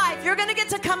your life. You're going to get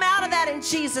to come out of that in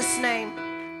Jesus' name.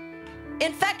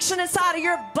 Infection inside of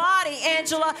your body,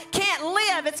 Angela, can't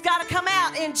live. It's got to come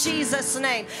out in Jesus'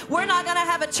 name. We're not going to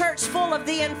have a church full of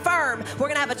the infirm. We're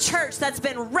going to have a church that's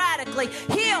been radically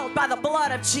healed by the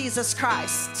blood of Jesus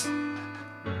Christ.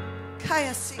 I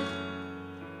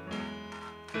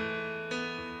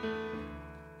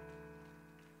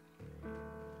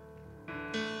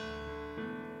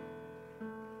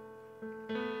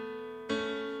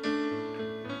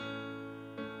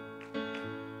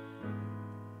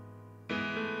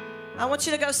want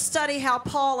you to go study how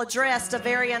Paul addressed a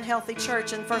very unhealthy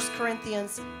church in 1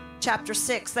 Corinthians chapter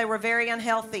 6. They were very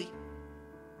unhealthy.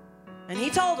 And he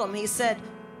told them, he said,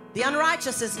 the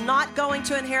unrighteous is not going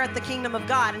to inherit the kingdom of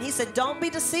God. And he said, don't be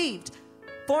deceived.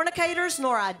 Fornicators,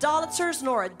 nor idolaters,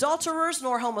 nor adulterers,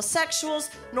 nor homosexuals,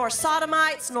 nor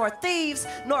sodomites, nor thieves,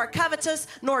 nor covetous,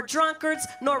 nor drunkards,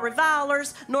 nor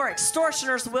revilers, nor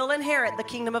extortioners will inherit the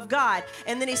kingdom of God.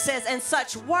 And then he says, and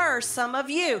such were some of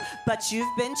you, but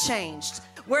you've been changed.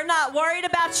 We're not worried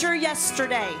about your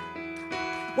yesterday.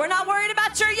 We're not worried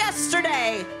about your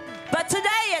yesterday. But today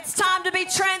it's time to be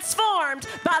transformed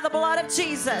by the blood of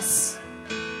Jesus.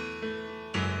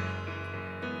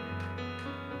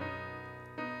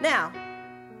 Now,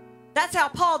 that's how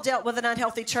Paul dealt with an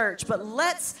unhealthy church. But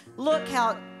let's look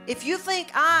how, if you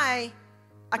think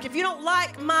if you don't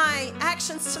like my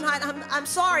actions tonight, I'm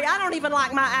sorry, I don't even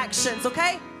like my actions,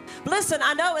 okay? Listen,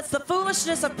 I know it's the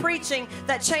foolishness of preaching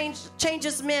that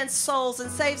changes men's souls and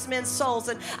saves men's souls.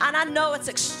 And I know it's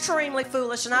extremely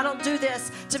foolish. And I don't do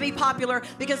this to be popular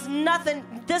because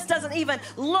this doesn't even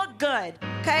look good.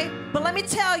 Okay? But let me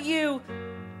tell you,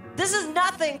 this is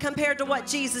nothing compared to what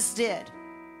Jesus did.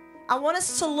 I want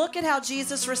us to look at how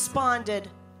Jesus responded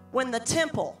when the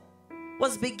temple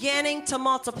was beginning to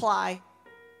multiply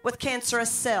with cancerous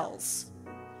cells.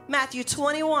 Matthew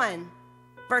 21,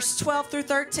 verse 12 through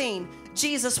 13.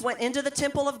 Jesus went into the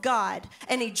temple of God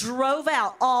and he drove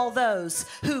out all those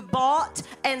who bought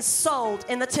and sold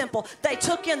in the temple. They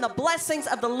took in the blessings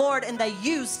of the Lord and they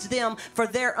used them for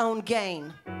their own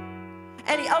gain.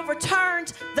 And he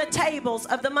overturned the tables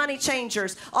of the money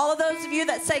changers. All of those of you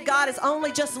that say God is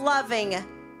only just loving,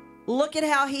 look at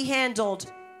how he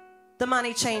handled the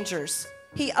money changers.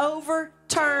 He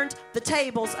overturned the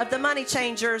tables of the money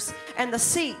changers and the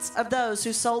seats of those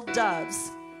who sold doves.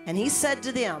 And he said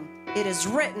to them, it is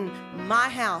written, my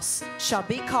house shall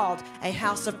be called a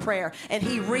house of prayer. And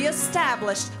he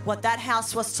reestablished what that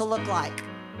house was to look like.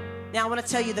 Now I want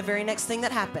to tell you the very next thing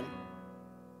that happened.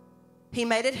 He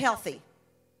made it healthy.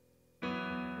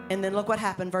 And then look what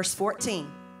happened, verse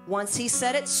 14. Once he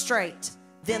set it straight,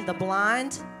 then the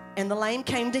blind and the lame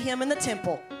came to him in the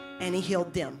temple, and he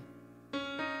healed them.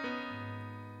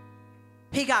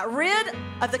 He got rid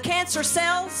of the cancer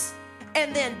cells,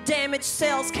 and then damaged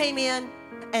cells came in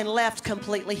and left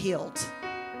completely healed.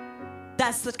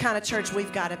 That's the kind of church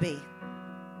we've got to be.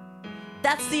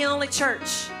 That's the only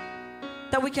church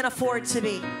that we can afford to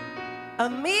be.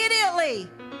 Immediately,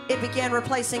 it began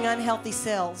replacing unhealthy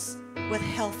cells with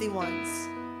healthy ones.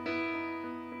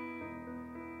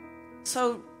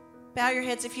 So bow your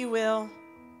heads if you will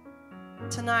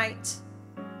tonight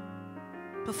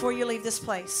before you leave this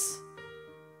place.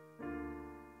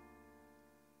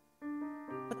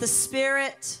 Let the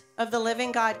Spirit of the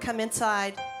living God come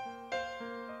inside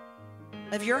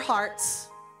of your hearts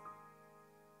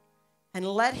and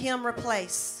let him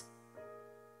replace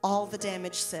all the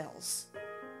damaged cells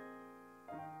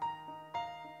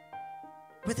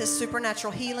with his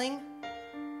supernatural healing,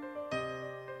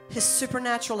 his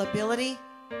supernatural ability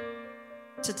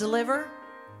to deliver,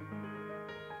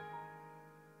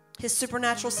 his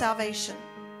supernatural salvation.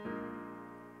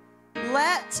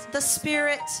 Let the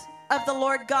Spirit of the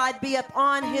Lord God be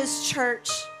upon his church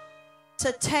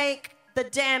to take the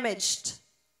damaged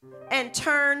and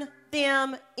turn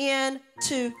them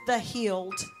into the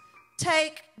healed.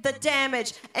 Take the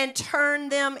damaged and turn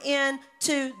them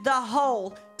into the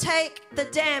whole. Take the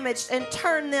damaged and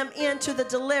turn them into the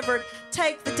delivered.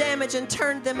 Take the damaged and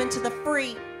turn them into the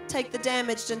free. Take the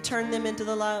damaged and turn them into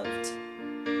the loved.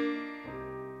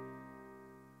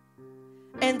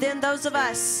 And then those of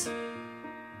us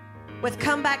with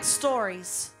comeback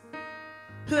stories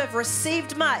who have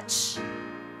received much,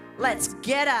 let's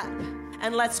get up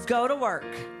and let's go to work,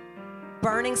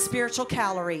 burning spiritual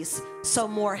calories so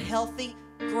more healthy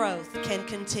growth can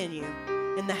continue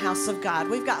in the house of God.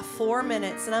 We've got 4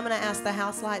 minutes, and I'm going to ask the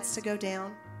house lights to go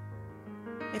down,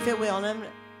 if it will. And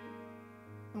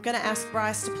I'm going to ask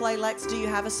Bryce to play. Lex, do you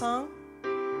have a song?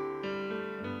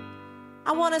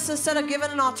 I want us, instead of giving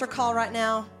an altar call right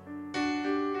now,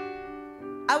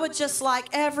 I would just like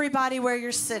everybody where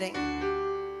you're sitting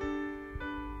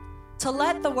to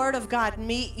let the Word of God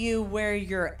meet you where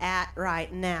you're at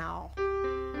right now.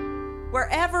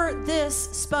 Wherever this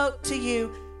spoke to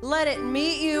you, let it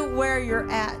meet you where you're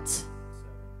at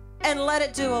and let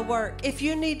it do a work. If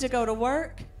you need to go to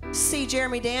work, see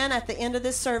Jeremy Dan at the end of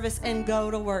this service and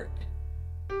go to work.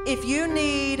 If you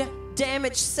need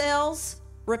damaged cells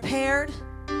repaired,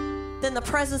 then the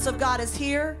presence of God is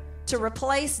here to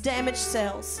replace damaged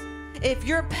cells. If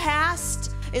your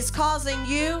past is causing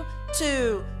you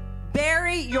to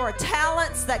bury your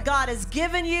talents that God has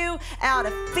given you out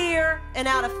of fear and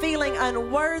out of feeling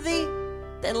unworthy,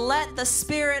 then let the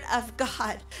Spirit of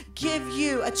God give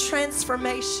you a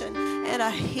transformation and a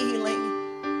healing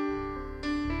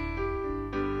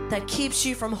that keeps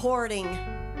you from hoarding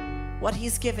what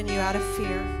He's given you out of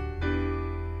fear.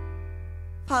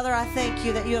 Father, I thank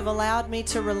you that you have allowed me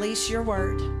to release your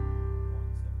word.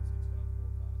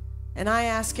 And I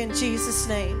ask in Jesus'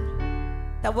 name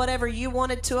that whatever you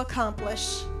wanted to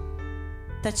accomplish,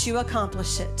 that you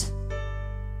accomplish it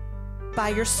by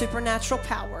your supernatural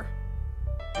power.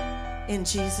 In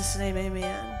Jesus' name,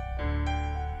 amen.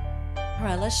 All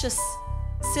right, let's just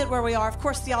sit where we are. Of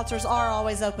course, the altars are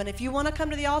always open. If you want to come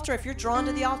to the altar, if you're drawn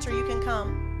to the altar, you can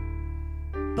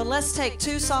come. But let's take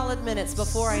 2 solid minutes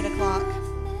before 8 o'clock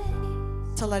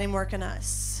to let Him work in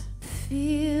us.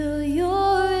 Feel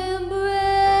your embrace.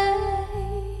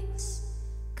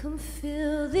 Come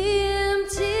fill the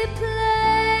empty place.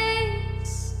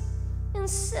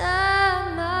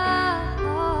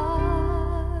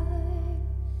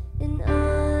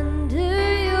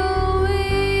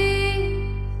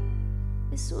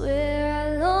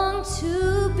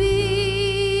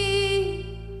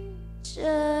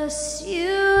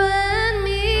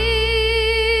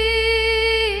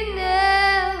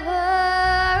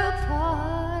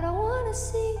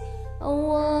 I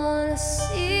wanna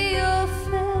see your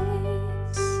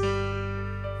face,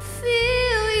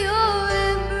 feel your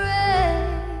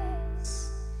embrace.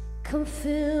 Come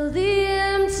fill the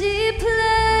empty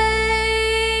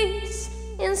place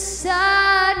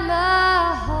inside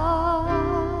my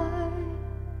heart,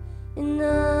 and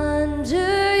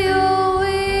under your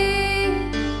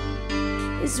wing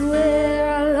is where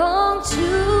I long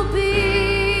to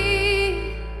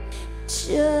be.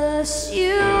 Just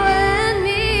you and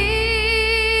me,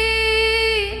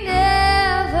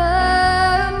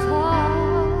 never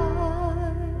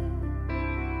apart.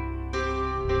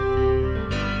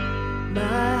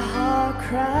 My heart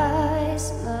cries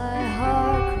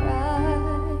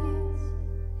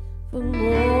for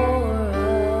more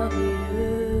of you.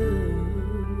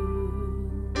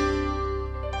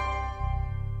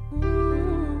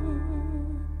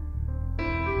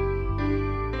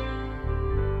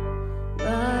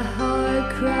 My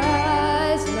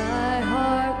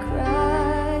heart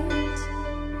cries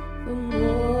for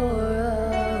more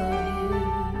of you.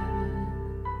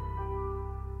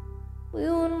 We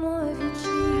want more of you,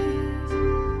 Jesus.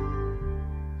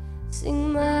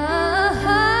 Sing my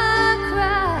heart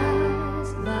cries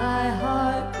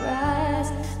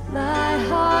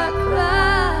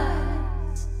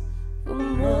for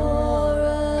more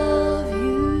of you.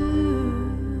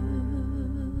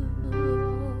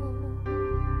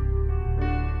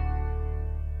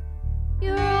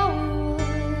 You're all we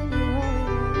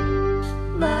want,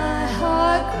 my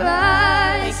heart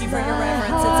cries. Thank you for your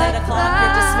reverence. It's 8 o'clock.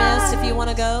 You're dismissed. If you want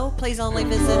to go, please only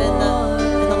visit in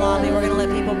the lobby. We're going to let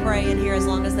people pray in here as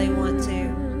long as they want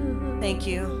to. Thank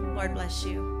you. Lord bless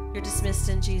you. You're dismissed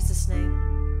in Jesus' name.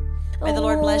 May the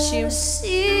Lord bless you. May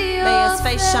His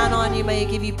face shine on you. May He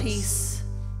give you peace.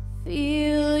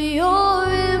 Feel your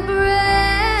embrace.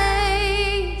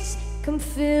 Come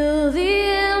fill the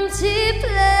empty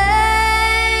place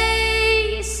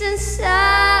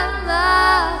inside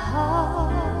my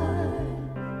heart,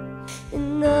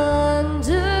 and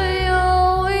under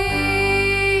your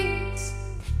wings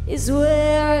is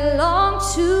where I long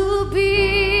to be.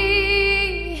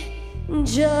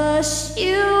 Just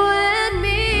you and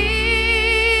me,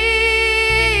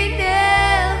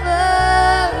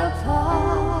 never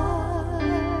apart.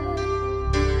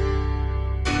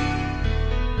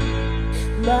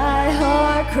 My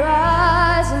heart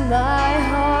cries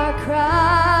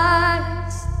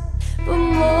for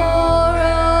more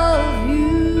of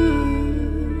you.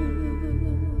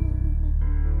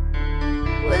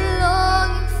 We're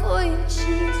longing for you,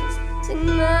 Jesus. Sing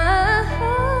my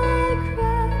heart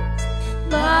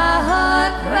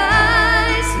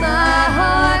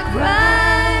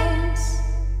cries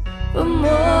for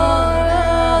more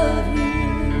of you.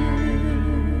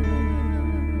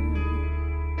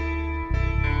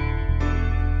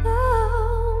 Oh,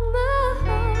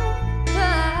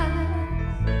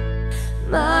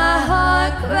 my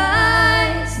heart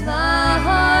cries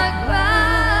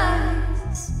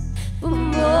for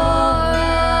more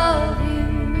of you.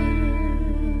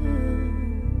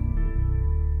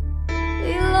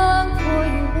 We long for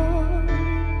you, Lord.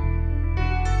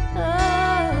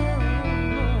 Oh,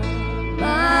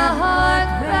 my heart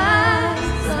cries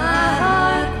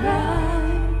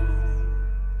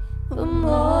for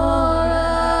more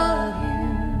of you.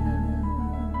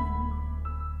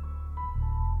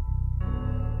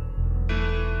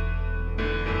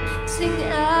 Sing,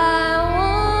 I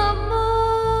want more.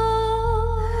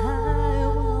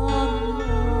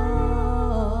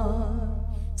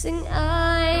 Sing,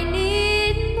 I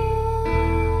need more.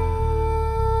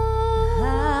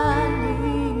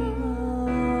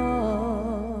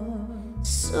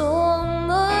 So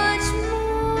much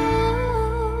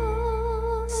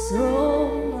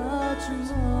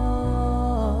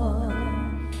more.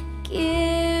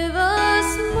 Give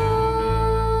us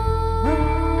more.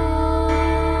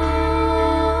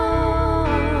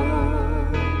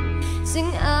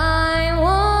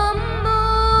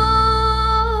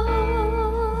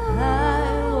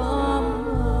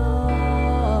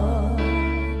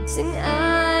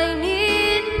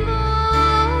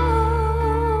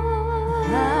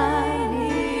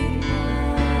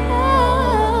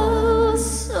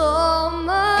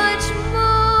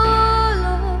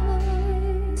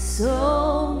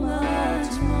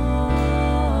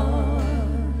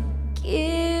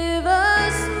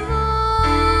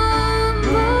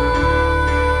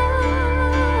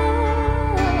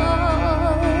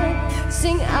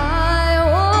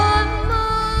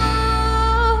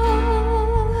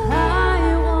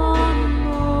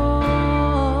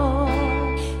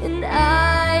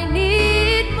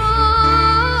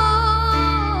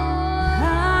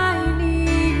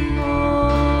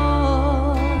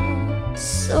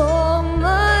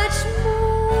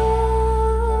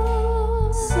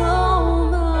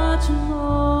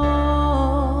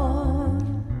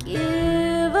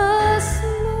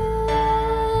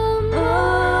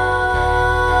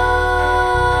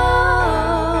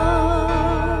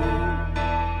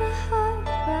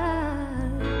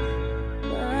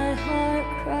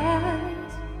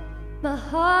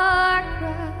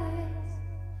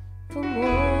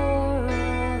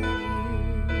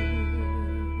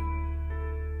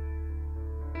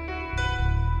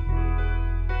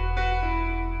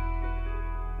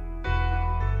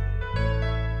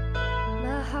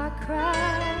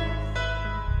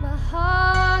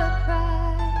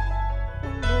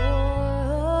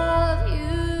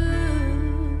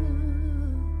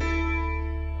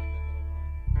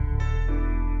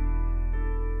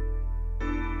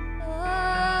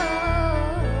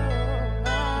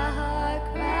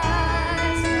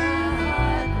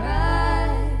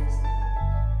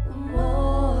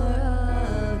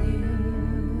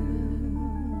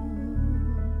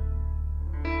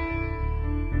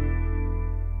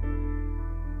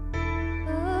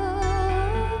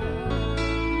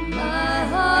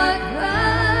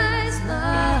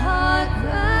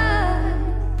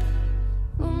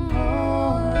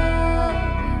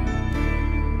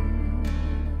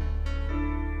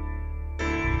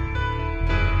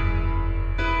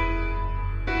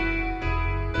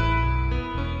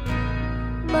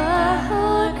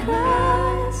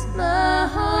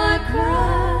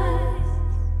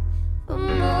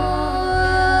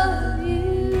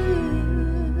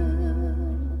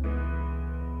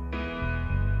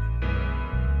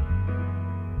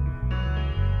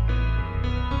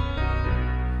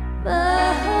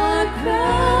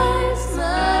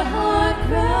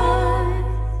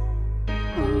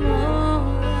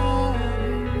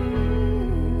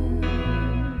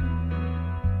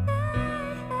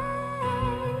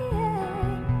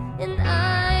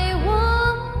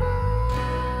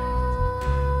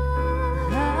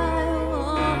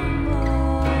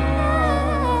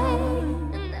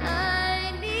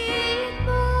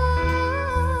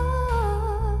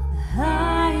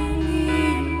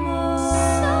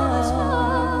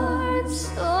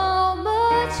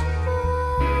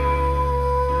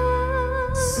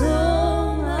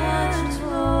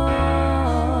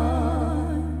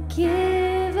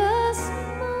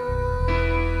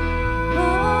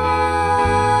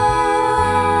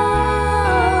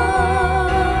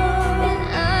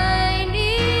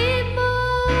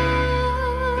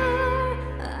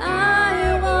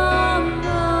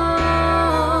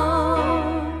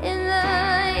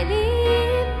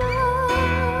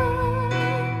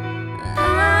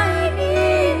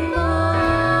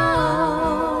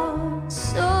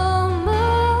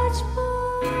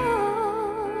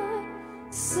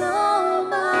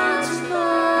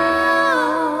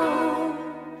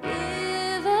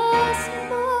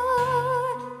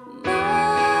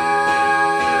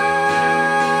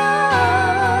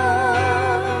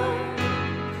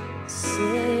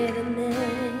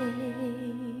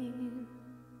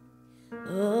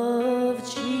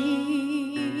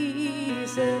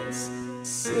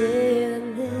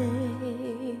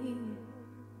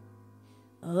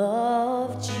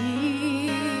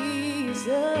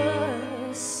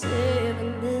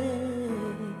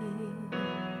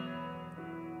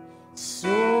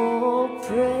 so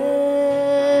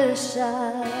precious.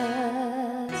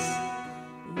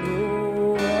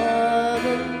 No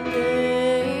other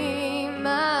name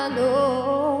I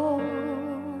know.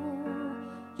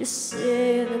 Just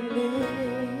say the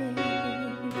name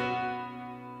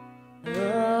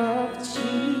of Jesus,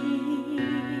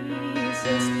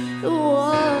 the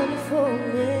wonderful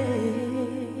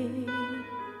name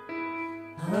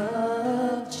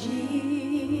of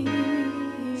Jesus.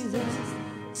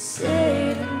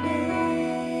 Say the name,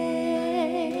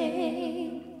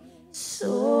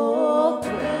 so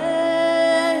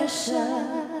precious.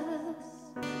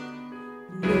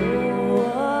 No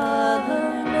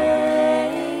other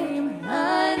name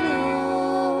I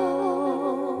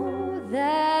know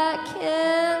that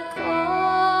can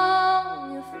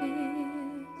calm your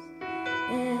fears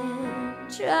and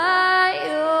dry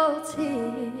your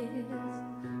tears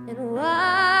and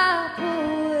wipe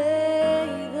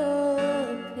away the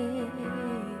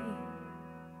pain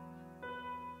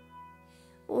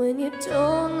when you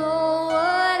don't know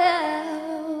what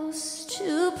else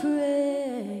to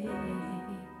pray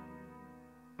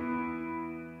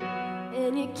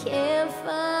and you can't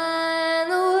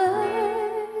find the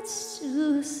words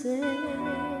to say.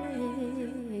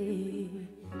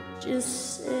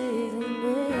 Just say the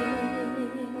name.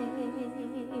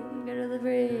 Go to the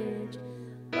bridge.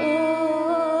 Oh,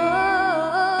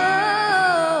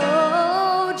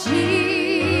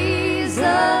 Jesus.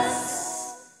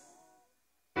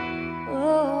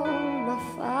 Oh, my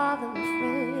Father, my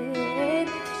friend.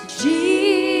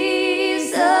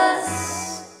 Jesus.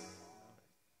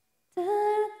 Da,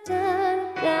 da,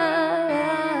 da,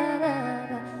 da, da,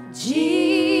 da.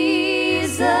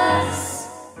 Jesus.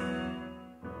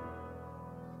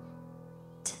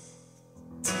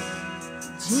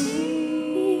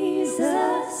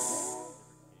 Jesus.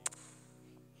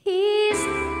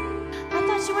 I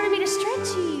thought you wanted me to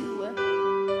stretch you.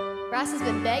 Ross has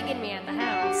been begging me at the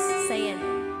house, saying,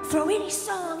 throw any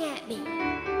song at me.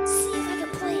 See if I can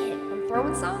play it. I'm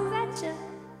throwing songs at you.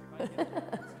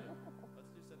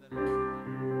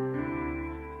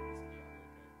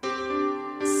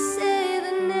 Say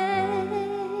the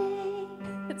name.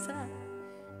 What's that?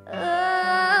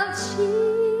 Of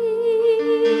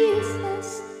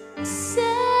Jesus. Say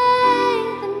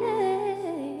the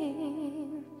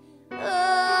name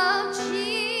of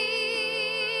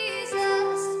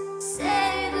Jesus.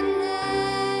 Say the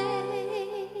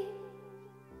name,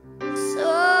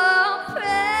 so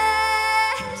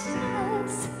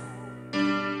precious.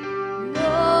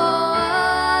 No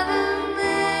other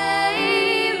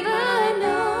name I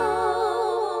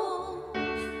know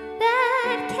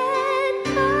that can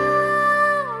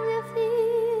calm your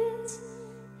fears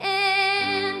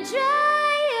and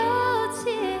dry your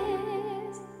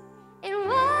tears and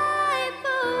wipe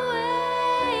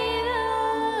away the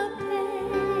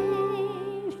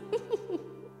pain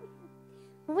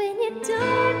when you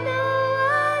don't know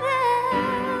what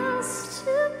else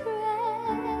to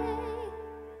pray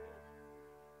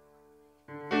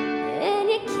and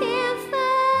you can't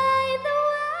find the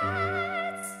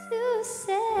words to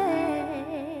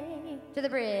say. To the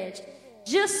bridge.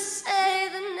 Just say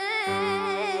the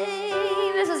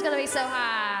name. This is gonna be so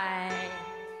high.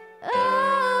 Oh,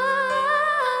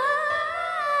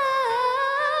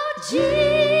 Jesus.